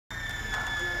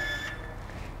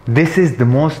This is the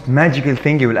most magical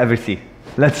thing you will ever see.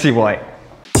 Let's see why.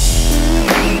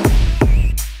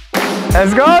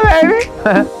 Let's go, baby!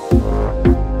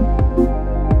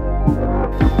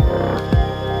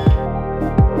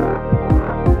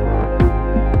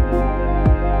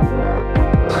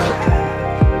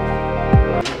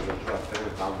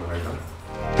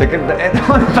 تبدأ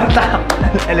فتح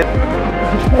القلب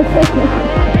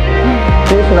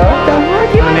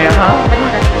كيف منيحة؟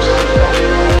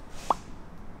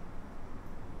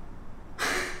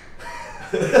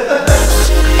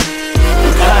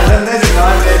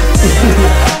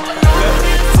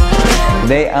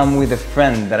 Today I'm with a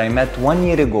friend that I met 1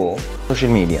 year ago on social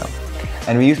media,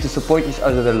 and we used to support each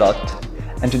other a lot,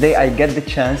 and today I get the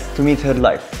chance to meet her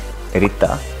life.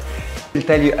 Rita will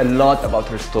tell you a lot about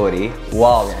her story.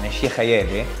 Wow, يعني شيء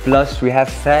خيالي. Plus we have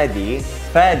Fadi.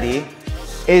 Fadi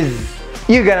is,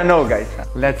 you're gonna know guys.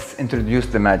 Let's introduce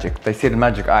the magic. تيصير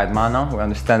الماجيك قاعد معنا. We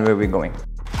understand where we're going.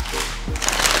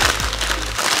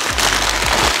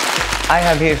 I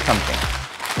have here something.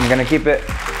 I'm gonna keep it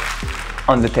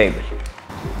on the table.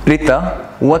 Rita,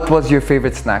 what was your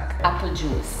favorite snack? Apple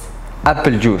juice.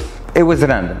 Apple juice. It was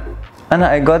random. And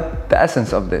I got the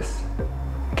essence of this.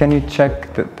 Can you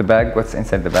check the bag? What's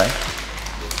inside the bag?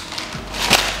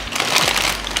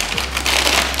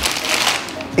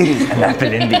 It is an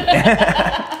apple indeed.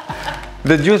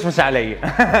 The juice مش علي. بس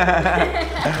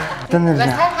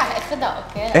هاي حاخدها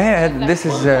اوكي. ايه this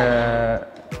is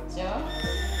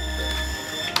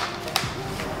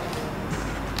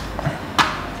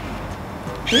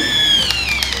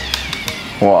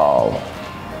wow.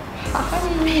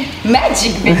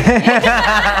 Magic baby.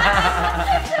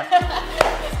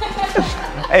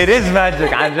 It is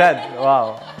magic, عن جد.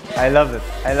 Wow. I love it.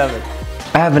 I love it.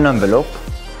 I have an envelope.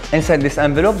 Inside this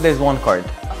envelope, there's one card.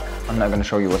 I'm not going to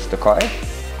show you what's the card.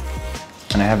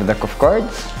 And I have a deck of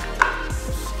cards.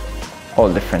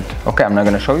 All different. Okay, I'm not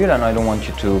going to show you, and I don't want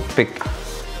you to pick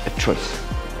a choice.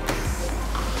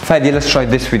 Fadi, let's try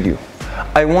this with you.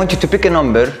 I want you to pick a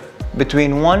number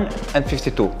between 1 and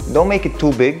 52. Don't make it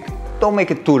too big. Don't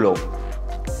make it too low.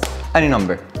 Any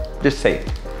number. Just say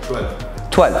it.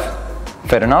 12. 12.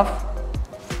 Fair enough?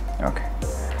 Okay.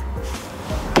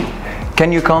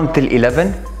 Can you count till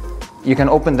 11? You can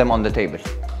open them on the table.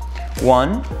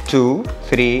 1, 2,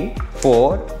 3,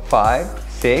 4, 5,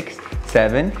 6,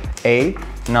 7, 8,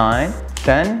 9,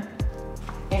 10,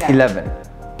 11.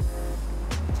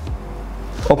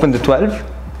 Open the 12.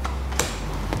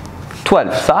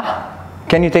 12 صح؟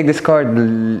 Can you take this card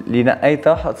اللي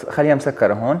نقيتها خليها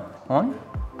مسكرة هون هون.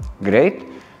 Great.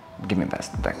 Give me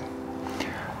back.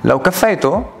 لو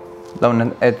كفيته لو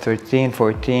نقيت 13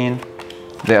 14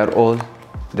 they are all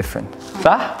different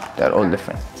صح؟ They are all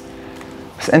different.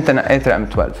 بس أنت نقيت رقم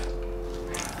 12.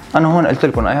 أنا هون قلت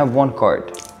لكم I have one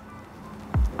card.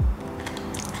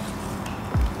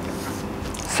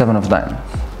 7 of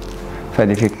diamonds.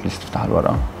 فادي فيك بليز تفتح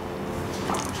الورقة.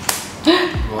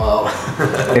 Wow.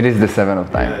 It is the 7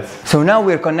 of diamonds. Yes. So now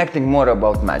we're connecting more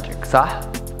about magic, صح?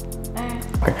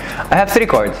 Okay. I have 3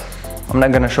 cards. I'm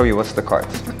not gonna show you what's the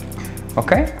cards.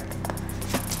 Okay?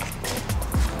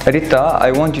 Rita,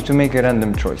 I want you to make a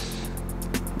random choice.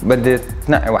 بدي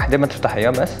تنقي واحدة ما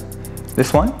تفتحيها بس.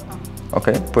 This one?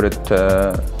 Okay, put it,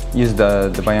 use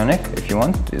the Bionic if you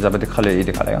want. إذا بدك خلي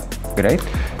إيدك عليها. Great.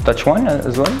 Touch one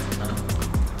as well.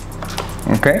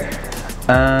 Okay.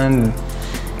 And,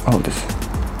 oh this.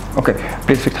 Okay,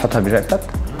 please فيك تحطها بجيبتك.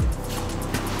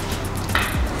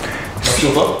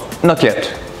 Not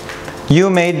yet. You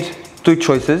made 2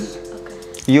 choices.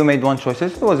 Okay. You made 1 choice.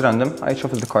 It was random. I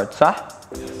shuffled the card. صح?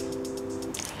 Yes.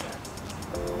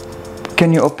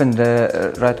 Can you open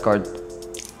the right card?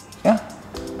 Yeah.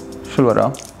 شو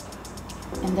الورقة?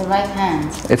 In the right hand.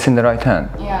 It's in the right hand.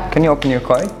 Yeah. Can you open your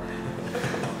card?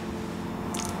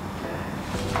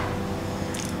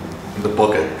 In the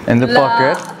pocket. In the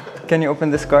pocket. Can you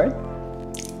open this card?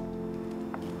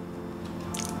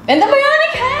 In the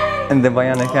bionic hand. In the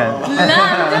Bionic hand.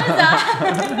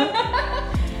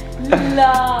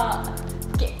 لا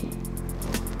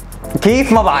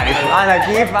كيف ما بعرف أنا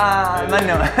كيف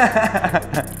منه.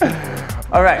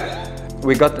 Alright,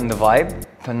 we got in the vibe.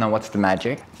 So now what's the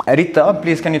magic? Rita,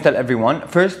 please can you tell everyone,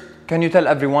 first can you tell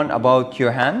everyone about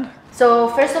your hand? So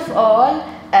first of all,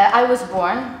 I was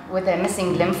born with a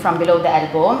missing limb from below the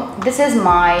elbow. This is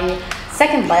my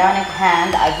second bionic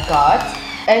hand I've got.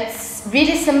 It's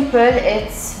really simple.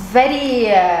 It's very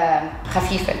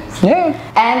خفيفة. Yeah.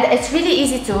 And it's really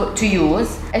easy to use.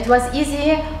 It was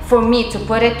easy for me to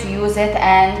put it, to use it,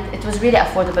 and it was really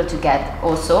affordable to get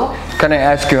also. Can I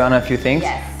ask you on a few things?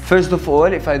 Yes. First of all,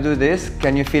 if I do this,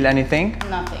 can you feel anything?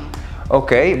 Nothing.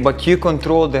 Okay, but you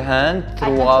control the hand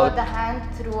throughout. I control the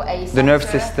hand through a the nerve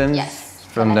sensor. systems. Yes,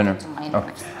 from the nerve. connected to my Okay.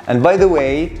 nerves. And by the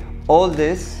way, all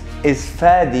this is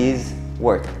Fadi's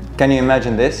work. Can you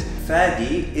imagine this?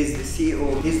 Fadi is the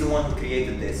CEO. He's the one who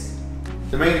created this.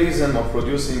 The main reason of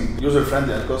producing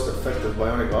user-friendly and cost-effective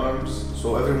bionic arms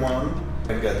so everyone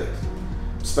can get it,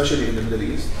 especially in the Middle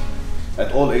East,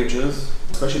 at all ages,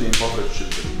 especially impoverished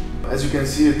children. As you can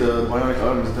see, the bionic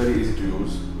arm is very easy to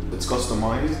use. It's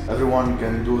customized. Everyone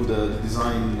can do the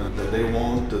design that they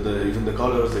want, even the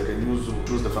colors they can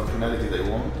choose the functionality they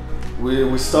want.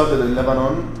 We started in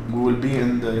Lebanon. We will be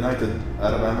in the United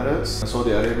Arab Emirates and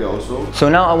Saudi Arabia also. So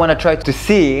now I want to try to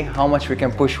see how much we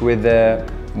can push with the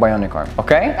bionic arm,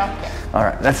 okay? Okay. All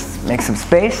right, let's make some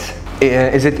space.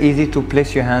 Is it easy to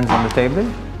place your hands on the table?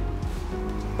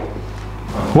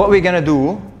 What we're gonna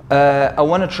do, I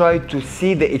want to try to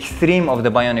see the extreme of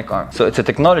the bionic arm. So it's a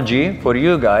technology for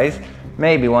you guys.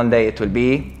 Maybe one day it will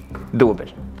be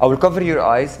doable. I will cover your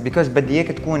eyes because بدي اياك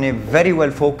تكوني very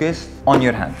well focused on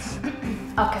your hands.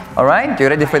 Okay. All right, you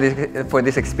ready for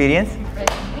this experience?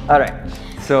 Ready. All right.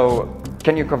 So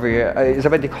can you cover your? إذا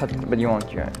بدك حط, but you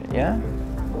want your, yeah?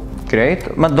 Great.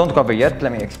 Don't cover yet.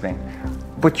 Let me explain.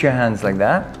 Put your hands like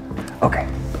that. Okay.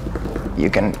 You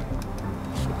can.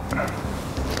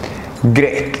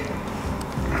 Great.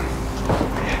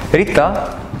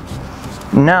 Rita,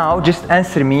 now just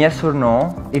answer me yes or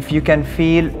no if you can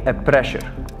feel a pressure.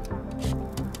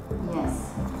 Yes.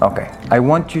 Okay. I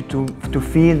want you to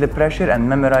feel the pressure and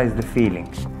memorize the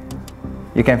feeling.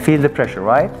 You can feel the pressure,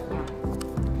 right?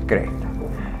 Yeah. Great.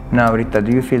 Now, Rita,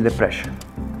 do you feel the pressure?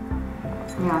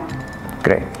 Yeah.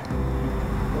 Great.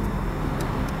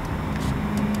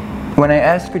 When I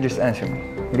ask you, just answer me.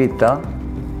 Rita,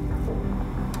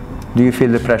 do you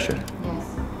feel the pressure? Yes.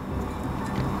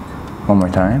 One more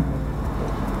time.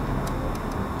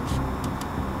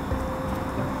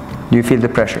 Do you feel the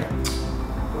pressure?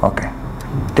 Okay.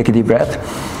 Take a deep breath.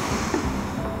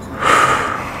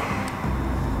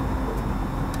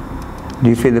 Do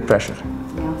you feel the pressure?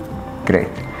 Yeah.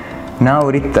 Great. Now,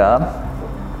 Rita,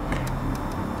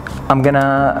 I'm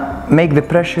gonna make the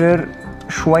pressure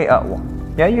شوي أقوى.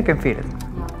 Yeah, you can feel it.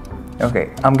 Yeah. Okay,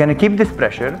 I'm gonna keep this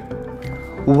pressure.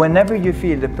 Whenever you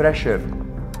feel the pressure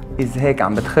is هيك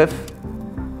عم بتخف,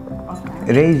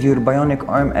 Okay. raise your bionic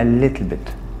arm a little bit.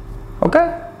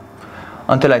 Okay?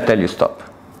 Until I tell you stop.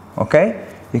 Okay?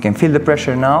 You can feel the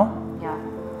pressure now. Yeah.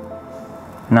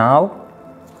 Now.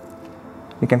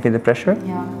 You can feel the pressure?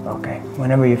 Yeah. Okay.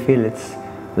 Whenever you feel it's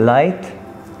light,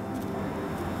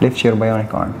 lift your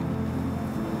bionic arm.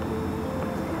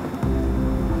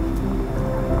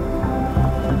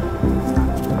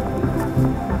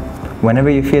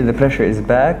 Whenever you feel the pressure is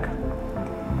back,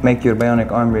 make your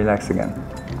bionic arm relax again.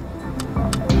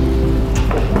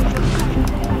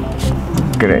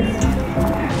 Great.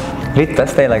 Rita,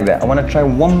 stay like that. I want to try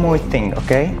one more thing,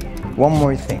 okay? One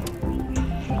more thing.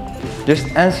 Just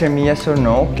answer me yes or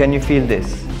no. Can you feel this?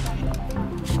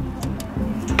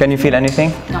 Can you feel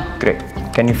anything? No. Great.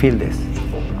 Can you feel this?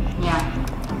 Yeah.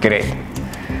 Great.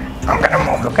 I'm gonna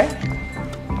move, okay?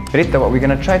 Rita, what we're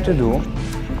gonna try to do,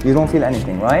 you don't feel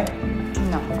anything, right?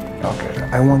 No. Okay.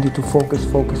 I want you to focus,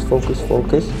 focus, focus,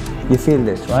 focus. You feel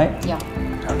this, right? Yeah.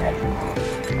 Okay.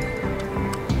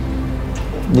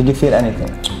 Did you feel anything?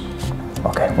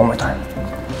 Okay, one more time.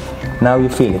 Now you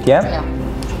feel it, yeah? Yeah.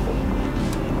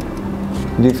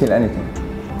 Do you feel anything?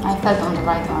 I felt on the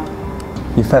right arm.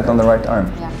 You felt on the right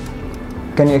arm. Yeah.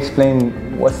 Can you explain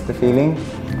what's the feeling?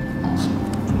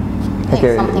 Like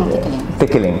something tickling.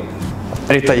 Tickling.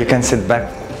 Rita, you can sit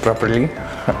back properly.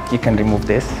 You can remove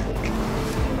this.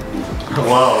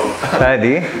 واو.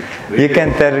 Fadi, you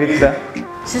can tell Rita.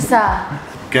 شو صار؟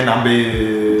 كان عم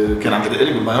بدق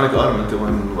لي بالبايونيك ارم انت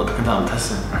وقت كنت عم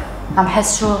تحسن. عم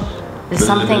حس شو؟ There's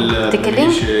something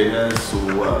tickling? Yes.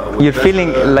 You're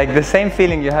feeling like the same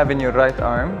feeling you have in your right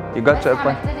arm. You got to a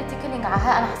point. عملت لي tickling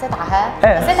عها، أنا حسيت عها.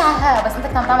 إيه. حسيت عها، بس أنت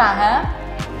كنت عم تعمل عها.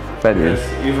 Fadi. Yes,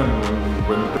 even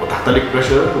when تحت لك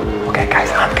pressure. Okay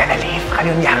guys, I'm gonna leave.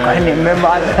 خليهم يحكوا هني من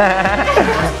بعض.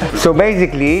 So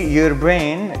basically, your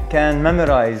brain can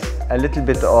memorize a little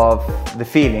bit of the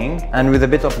feeling, and with a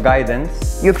bit of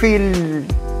guidance, you feel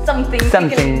Something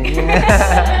something. tickling.